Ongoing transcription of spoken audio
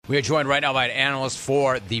We are joined right now by an analyst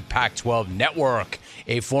for the Pac-12 Network,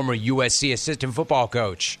 a former USC assistant football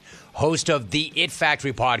coach, host of the It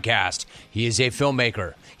Factory podcast. He is a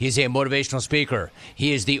filmmaker. He is a motivational speaker.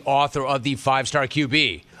 He is the author of the 5-Star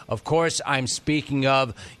QB. Of course, I'm speaking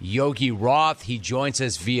of Yogi Roth. He joins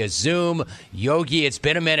us via Zoom. Yogi, it's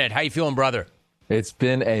been a minute. How you feeling, brother? It's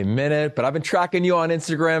been a minute, but I've been tracking you on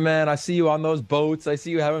Instagram, man. I see you on those boats. I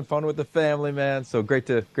see you having fun with the family, man. So great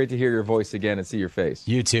to hear your voice again and see your face.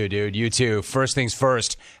 You too, dude. You too. First things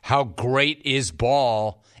first, how great is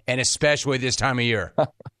ball, and especially this time of year?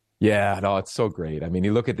 Yeah, no, it's so great. I mean,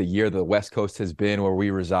 you look at the year the West Coast has been where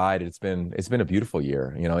we reside. It's been a beautiful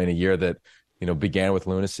year, in a year that, began with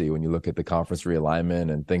lunacy when you look at the conference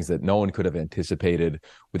realignment and things that no one could have anticipated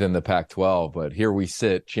within the Pac-12. But here we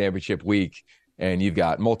sit, championship week, and you've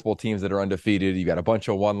got multiple teams that are undefeated. You got a bunch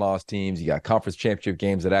of one-loss teams. You got conference championship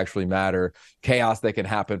games that actually matter. Chaos that can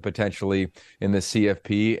happen potentially in the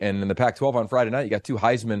CFP. And in the Pac-12 on Friday night, you got two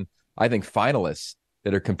Heisman, I think, finalists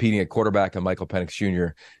that are competing at quarterback, and Michael Penix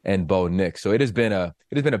Jr. and Bo Nix. So it has been a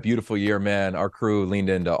beautiful year, man. Our crew leaned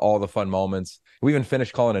into all the fun moments. We even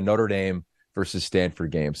finished calling a Notre Dame versus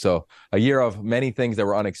Stanford game. So a year of many things that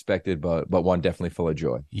were unexpected, but one definitely full of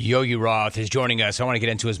joy. Yogi Roth is joining us. I want to get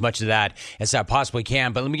into as much of that as I possibly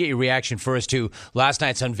can, but let me get your reaction first to last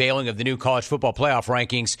night's unveiling of the new college football playoff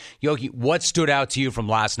rankings. Yogi, what stood out to you from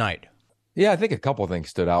last night? Yeah, I think a couple of things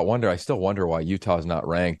stood out. I still wonder why Utah's not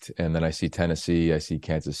ranked. And then I see Tennessee, I see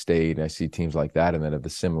Kansas State, and I see teams like that and that have a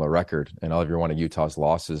similar record. And every one of Utah's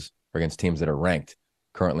losses are against teams that are ranked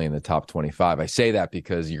currently in the top 25. I say that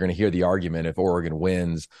because you're going to hear the argument if Oregon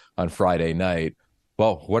wins on Friday night.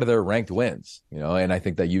 Well, what are their ranked wins? And I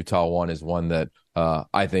think that Utah one is one that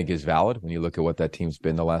I think is valid when you look at what that team's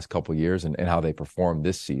been the last couple of years and how they performed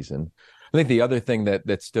this season. I think the other thing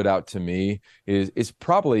that stood out to me is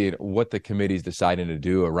probably what the committee's deciding to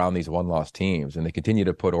do around these one-loss teams. And they continue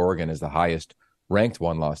to put Oregon as the highest ranked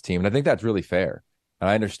one-loss team. And I think that's really fair. And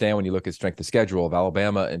I understand when you look at strength of schedule of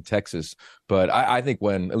Alabama and Texas, but I think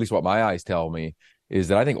at least what my eyes tell me is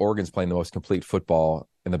that I think Oregon's playing the most complete football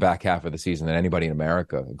in the back half of the season than anybody in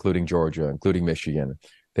America, including Georgia, including Michigan.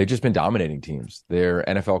 They've just been dominating teams. They're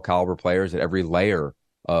NFL caliber players at every layer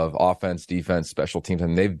of offense, defense, special teams,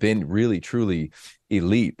 and they've been really, truly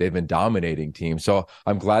elite. They've been dominating teams. So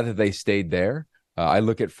I'm glad that they stayed there. I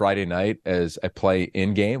look at Friday night as a play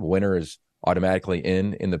in game. Winner is automatically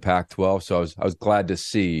in the Pac-12. So I was glad to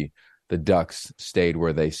see the Ducks stayed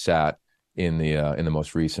where they sat in the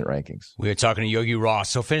most recent rankings. We were talking to Yogi Roth.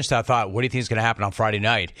 So finish that thought. What do you think is going to happen on Friday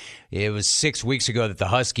night? It was 6 weeks ago that the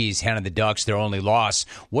Huskies handed the Ducks their only loss.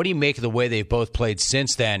 What do you make of the way they've both played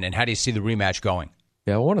since then, and how do you see the rematch going?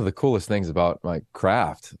 Yeah, one of the coolest things about my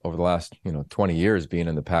craft over the last 20 years being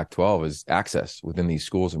in the Pac-12 is access within these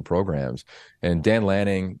schools and programs. And Dan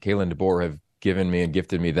Lanning, Kalen DeBoer have given me and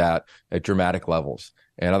gifted me that at dramatic levels.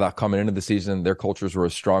 And I thought coming into the season, their cultures were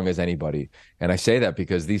as strong as anybody. And I say that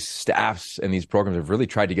because these staffs and these programs have really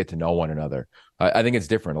tried to get to know one another. I think it's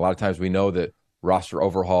different. A lot of times we know that roster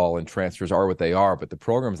overhaul and transfers are what they are, but the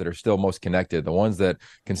programs that are still most connected, the ones that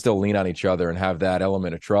can still lean on each other and have that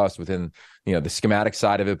element of trust within, the schematic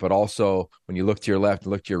side of it, but also when you look to your left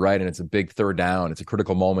and look to your right and it's a big third down, it's a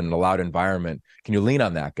critical moment in a loud environment. Can you lean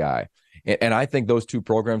on that guy? And I think those two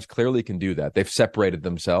programs clearly can do that. They've separated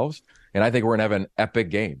themselves. And I think we're going to have an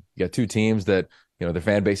epic game. You got two teams that, their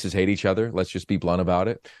fan bases hate each other. Let's just be blunt about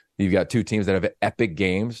it. You've got two teams that have epic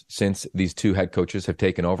games since these two head coaches have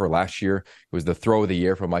taken over. Last year, it was the throw of the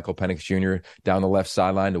year from Michael Penix Jr. down the left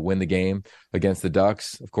sideline to win the game against the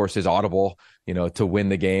Ducks. Of course, his audible, to win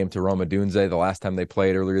the game to Roma Dunze the last time they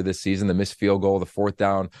played earlier this season, the missed field goal, the fourth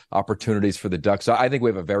down opportunities for the Ducks. So I think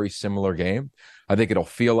we have a very similar game. I think it'll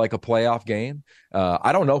feel like a playoff game.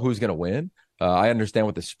 I don't know who's going to win. I understand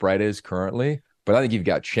what the spread is currently, but I think you've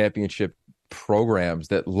got championship programs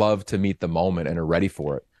that love to meet the moment and are ready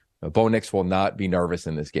for it. Bo Nix will not be nervous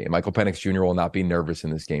in this game. Michael Penix Jr. will not be nervous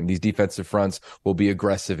in this game. These defensive fronts will be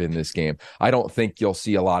aggressive in this game. I don't think you'll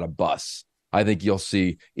see a lot of busts. I think you'll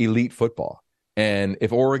see elite football. And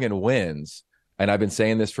if Oregon wins, and I've been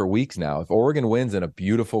saying this for weeks now, if Oregon wins in a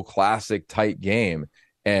beautiful, classic, tight game,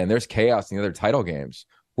 and there's chaos in the other title games,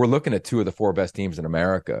 we're looking at two of the four best teams in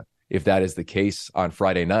America, if that is the case on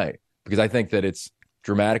Friday night. Because I think that it's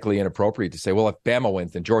dramatically inappropriate to say, well, if Bama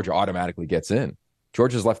wins, then Georgia automatically gets in.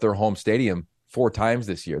 Georgia's left their home stadium 4 times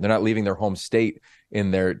this year. They're not leaving their home state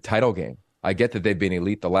in their title game. I get that they've been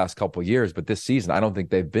elite the last couple of years, but this season, I don't think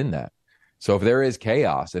they've been that. So if there is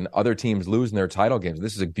chaos and other teams losing their title games,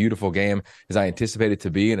 this is a beautiful game as I anticipate it to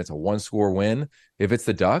be, and it's a one-score win. If it's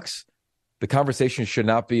the Ducks, the conversation should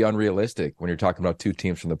not be unrealistic when you're talking about two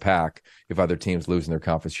teams from the Pac if other teams lose in their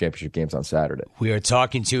conference championship games on Saturday. We are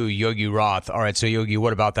talking to Yogi Roth. All right, so Yogi,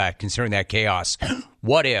 what about that, considering that chaos?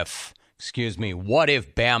 What if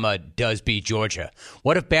Bama does beat Georgia?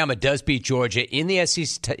 What if Bama does beat Georgia in the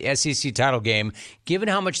SEC title game? Given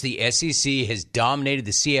how much the SEC has dominated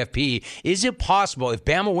the CFP, is it possible if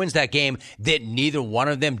Bama wins that game that neither one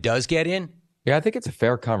of them does get in? Yeah, I think it's a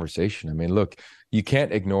fair conversation. I mean, look, you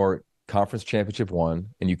can't ignore conference championship one,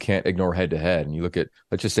 and you can't ignore head-to-head. And you look at,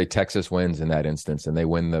 let's just say Texas wins in that instance, and they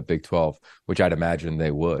win the Big 12, which I'd imagine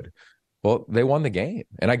they would. Well, they won the game.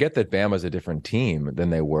 And I get that Bama's a different team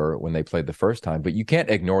than they were when they played the first time, but you can't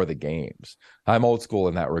ignore the games. I'm old school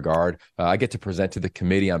in that regard. I get to present to the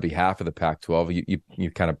committee on behalf of the Pac-12.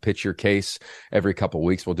 You kind of pitch your case every couple of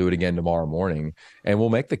weeks. We'll do it again tomorrow morning, and we'll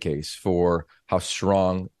make the case for how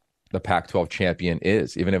strong the Pac-12 champion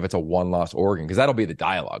is, even if it's a one-loss Oregon, because that'll be the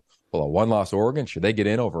dialogue. Well, a one-loss Oregon, should they get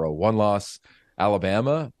in over a one-loss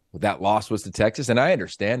Alabama? That loss was to Texas, and I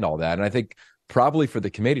understand all that. And I think probably for the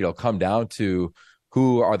committee, it'll come down to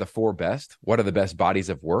who are the four best, what are the best bodies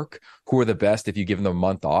of work, who are the best if you give them a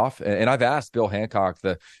month off. And I've asked Bill Hancock,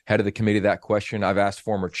 the head of the committee, that question. I've asked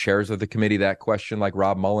former chairs of the committee that question, like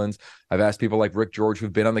Rob Mullins. I've asked people like Rick George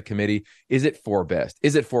who've been on the committee, is it four best?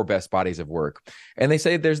 Is it four best bodies of work? And they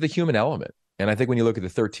say there's the human element. And I think when you look at the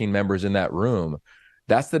 13 members in that room,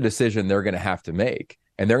 that's the decision they're going to have to make.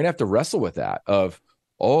 And they're going to have to wrestle with that of,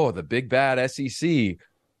 oh, the big bad SEC,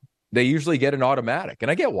 they usually get an automatic. And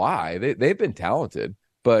I get why. They've been talented,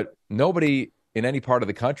 but nobody in any part of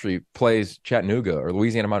the country plays Chattanooga or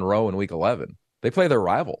Louisiana Monroe in week 11. They play their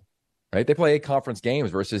rival, right? They play 8 conference games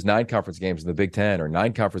versus 9 conference games in the Big 10 or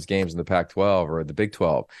 9 conference games in the Pac-12 or the Big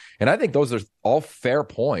 12. And I think those are all fair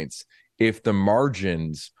points if the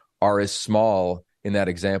margins are as small in that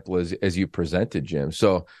example as you presented, Jim.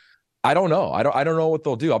 So I don't know. I don't know what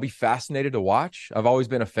they'll do. I'll be fascinated to watch. I've always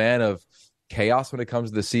been a fan of chaos when it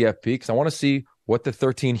comes to the CFP because I want to see what the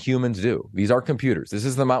 13 humans do. These are computers. This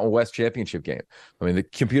is the Mountain West championship game. I mean, the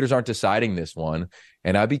computers aren't deciding this one,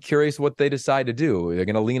 and I'd be curious what they decide to do. They're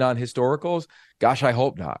going to lean on historicals? Gosh, I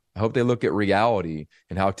hope not. I hope they look at reality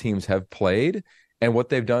and how teams have played and what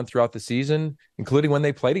they've done throughout the season, including when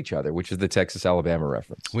they played each other, which is the Texas-Alabama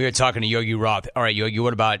reference. We were talking to Yogi Roth. All right, Yogi,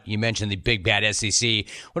 what about, you mentioned the big bad SEC.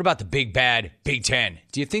 What about the big bad Big Ten?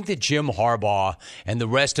 Do you think that Jim Harbaugh and the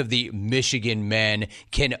rest of the Michigan men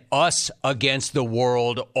can us against the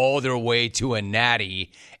world all their way to a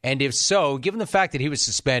natty? And if so, given the fact that he was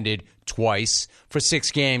suspended twice for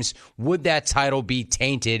 6 games, would that title be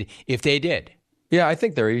tainted if they did? Yeah, I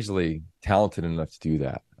think they're easily talented enough to do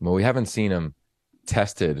that. I mean, we haven't seen them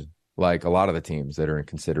tested like a lot of the teams that are in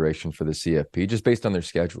consideration for the CFP, just based on their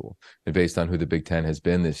schedule and based on who the Big Ten has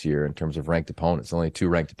been this year in terms of ranked opponents. Only 2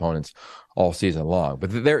 ranked opponents all season long,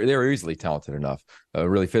 but they're easily talented enough. A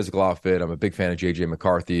really physical outfit. I'm a big fan of J.J.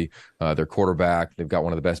 McCarthy, their quarterback. They've got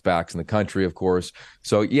one of the best backs in the country, of course.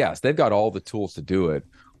 So yes, they've got all the tools to do it.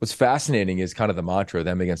 What's fascinating is kind of the mantra of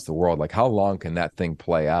them against the world. Like, how long can that thing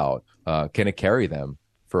play out? Can it carry them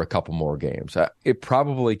for a couple more games? It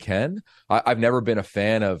probably can. I've never been a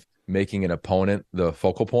fan of making an opponent the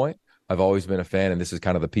focal point. I've always been a fan, and this is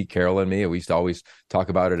kind of the Pete Carroll in me. We used to always talk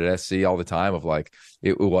about it at SC all the time of like,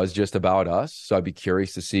 it was just about us. So I'd be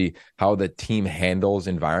curious to see how the team handles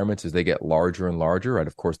environments as they get larger and larger. Right?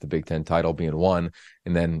 Of course, the Big Ten title being one,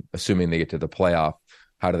 and then assuming they get to the playoff,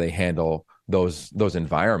 how do they handle those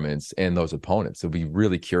environments and those opponents? It'll be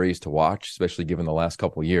really curious to watch, especially given the last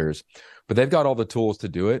couple of years. But they've got all the tools to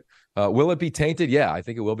do it. Will it be tainted? Yeah, I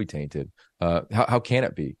think it will be tainted. How can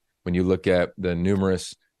it be when you look at the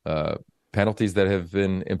numerous penalties that have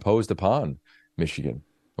been imposed upon Michigan?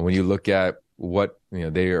 And when you look at what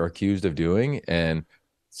they are accused of doing and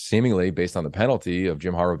seemingly based on the penalty of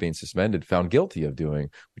Jim Harbaugh being suspended, found guilty of doing,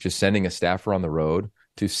 which is sending a staffer on the road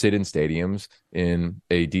to sit in stadiums in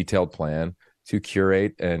a detailed plan to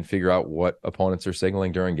curate and figure out what opponents are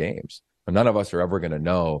signaling during games. And none of us are ever going to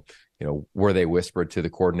know, were they whispered to the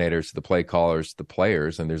coordinators, to the play callers, to the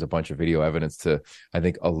players? And there's a bunch of video evidence to, I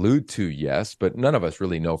think, allude to yes, but none of us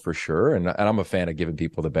really know for sure. And I'm a fan of giving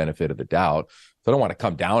people the benefit of the doubt. So I don't want to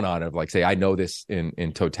come down on it, like say, I know this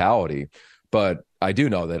in totality, but I do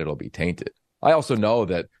know that it'll be tainted. I also know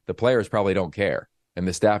that the players probably don't care, and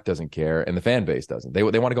the staff doesn't care, and the fan base doesn't. They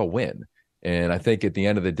want to go win. And I think at the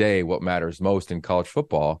end of the day, what matters most in college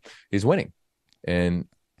football is winning. And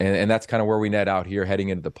that's kind of where we net out here heading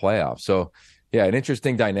into the playoffs. So, yeah, an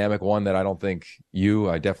interesting dynamic, one that I don't think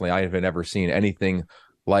I haven't ever seen anything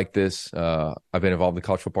like this. I've been involved in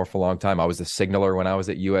college football for a long time. I was a signaler when I was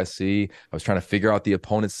at USC. I was trying to figure out the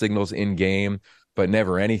opponent's signals in game, but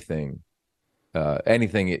never anything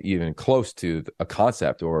anything even close to a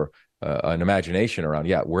concept or an imagination around,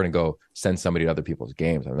 we're going to go send somebody to other people's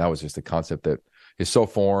games. I mean, that was just a concept that is so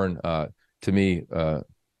foreign to me,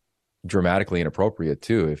 dramatically inappropriate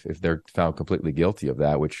too, if they're found completely guilty of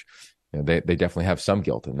that, which they definitely have some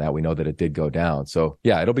guilt in that. We know that it did go down. So,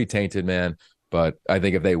 it'll be tainted, man. But I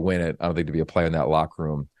think if they win it, I don't think there'll be a player in that locker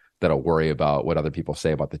room that'll worry about what other people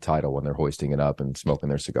say about the title when they're hoisting it up and smoking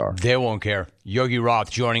their cigar. They won't care. Yogi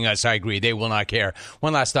Roth joining us. I agree. They will not care.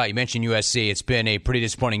 One last thought. You mentioned USC. It's been a pretty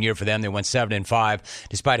disappointing year for them. They went 7-5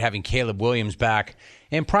 despite having Caleb Williams back.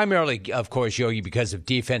 And primarily, of course, Yogi, because of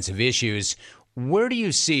defensive issues. Where do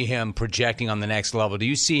you see him projecting on the next level? Do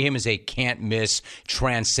you see him as a can't-miss,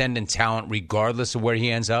 transcendent talent regardless of where he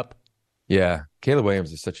ends up? Yeah. Caleb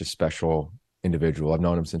Williams is such a special individual. I've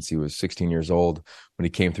known him since he was 16 years old when he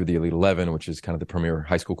came through the Elite 11, which is kind of the premier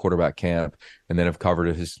high school quarterback camp. And then I've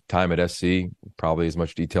covered his time at SC, probably as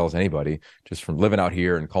much detail as anybody, just from living out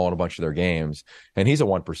here and calling a bunch of their games. And he's a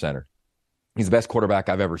 1%er. He's the best quarterback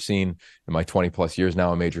I've ever seen in my 20 plus years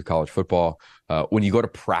now in major college football. When you go to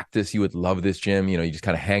practice, you would love this, Jim. You just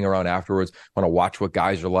kind of hang around afterwards, want to watch what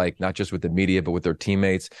guys are like, not just with the media, but with their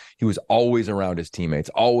teammates. He was always around his teammates,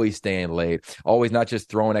 always staying late, always not just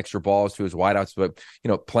throwing extra balls to his wideouts, but,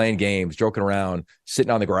 playing games, joking around,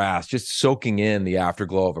 sitting on the grass, just soaking in the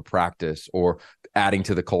afterglow of a practice or adding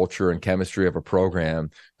to the culture and chemistry of a program.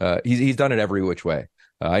 He's done it every which way.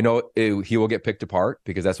 I know he will get picked apart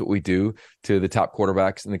because that's what we do to the top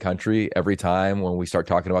quarterbacks in the country every time when we start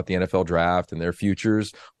talking about the NFL draft and their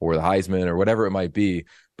futures or the Heisman or whatever it might be.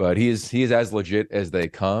 But he is as legit as they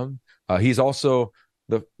come. He's also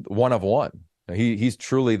the one of one. He's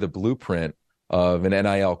truly the blueprint of an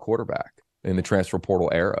NIL quarterback in the transfer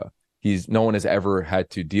portal era. No one has ever had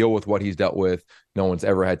to deal with what he's dealt with. No one's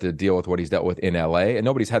ever had to deal with what he's dealt with in LA, and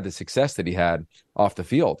nobody's had the success that he had off the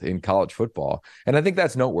field in college football. And I think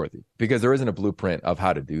that's noteworthy because there isn't a blueprint of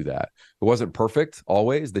how to do that. It wasn't perfect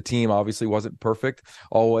always. The team obviously wasn't perfect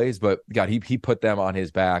always, but God, he put them on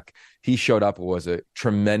his back. He showed up, was a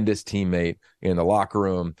tremendous teammate in the locker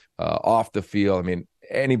room, off the field. I mean,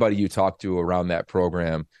 anybody you talk to around that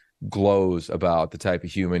program glows about the type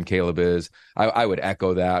of human Caleb is. I would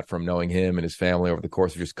echo that from knowing him and his family over the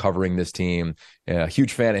course of just covering this team. A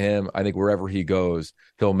huge fan of him. I think wherever he goes,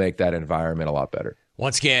 he'll make that environment a lot better.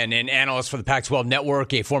 Once again, an analyst for the Pac-12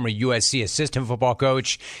 Network, a former USC assistant football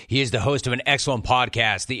coach. He is the host of an excellent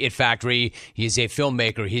podcast, The It Factory. He is a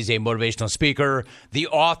filmmaker. He's a motivational speaker, the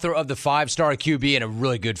author of the 5-Star QB, and a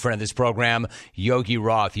really good friend of this program, Yogi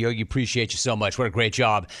Roth. Yogi, appreciate you so much. What a great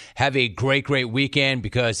job. Have a great, great weekend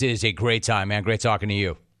because it is a great time, man. Great talking to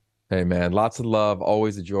you. Hey, man, lots of love.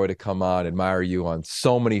 Always a joy to come on. Admire you on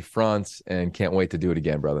so many fronts and can't wait to do it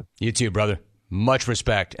again, brother. You too, brother. Much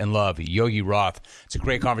respect and love, Yogi Roth. It's a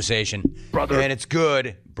great conversation. Brother. And it's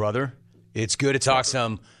good, brother. It's good to talk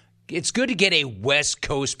it's good to get a West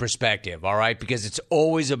Coast perspective, all right? Because it's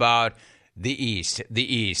always about the East,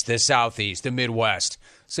 the Southeast, the Midwest.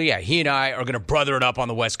 So, yeah, he and I are going to brother it up on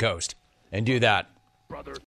the West Coast and do that. Brother.